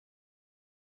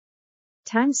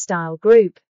Tangstyle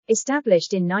Group,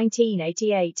 established in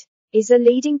 1988, is a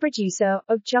leading producer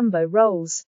of jumbo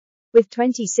rolls. With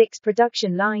 26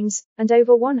 production lines and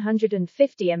over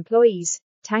 150 employees,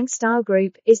 Tangstyle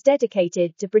Group is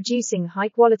dedicated to producing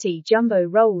high-quality jumbo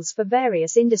rolls for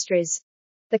various industries.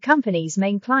 The company's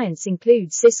main clients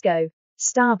include Cisco,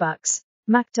 Starbucks,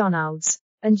 McDonald's,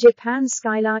 and Japan's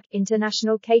Skylark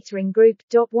International Catering Group.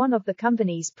 One of the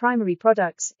company's primary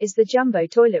products is the jumbo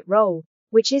toilet roll,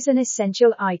 which is an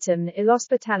essential item in the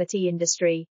hospitality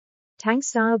industry.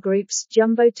 Tangstyle Group's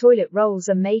jumbo toilet rolls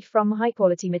are made from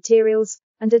high-quality materials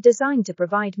and are designed to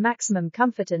provide maximum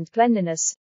comfort and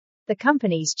cleanliness. The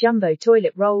company's jumbo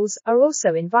toilet rolls are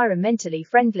also environmentally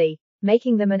friendly,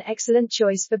 making them an excellent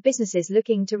choice for businesses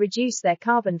looking to reduce their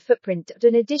carbon footprint.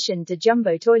 In addition to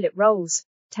jumbo toilet rolls,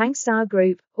 Tangstyle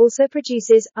Group also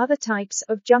produces other types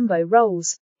of jumbo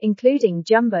rolls, including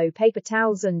jumbo paper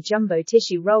towels and jumbo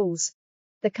tissue rolls.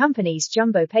 The company's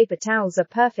jumbo paper towels are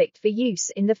perfect for use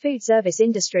in the food service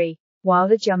industry, while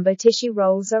the jumbo tissue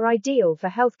rolls are ideal for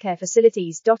healthcare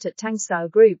facilities. At Tangstyle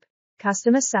Group,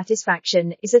 customer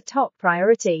satisfaction is a top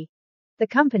priority. The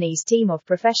company's team of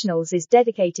professionals is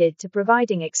dedicated to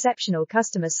providing exceptional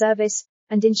customer service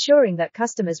and ensuring that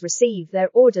customers receive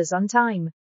their orders on time.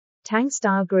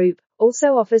 Tangstyle Group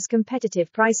also offers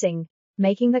competitive pricing,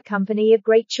 making the company a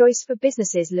great choice for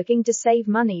businesses looking to save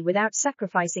money without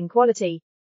sacrificing quality.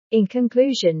 In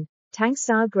conclusion,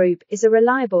 Tangstyle Group is a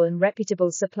reliable and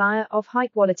reputable supplier of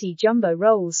high-quality jumbo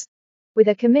rolls. With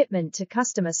a commitment to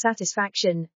customer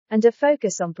satisfaction and a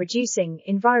focus on producing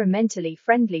environmentally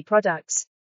friendly products,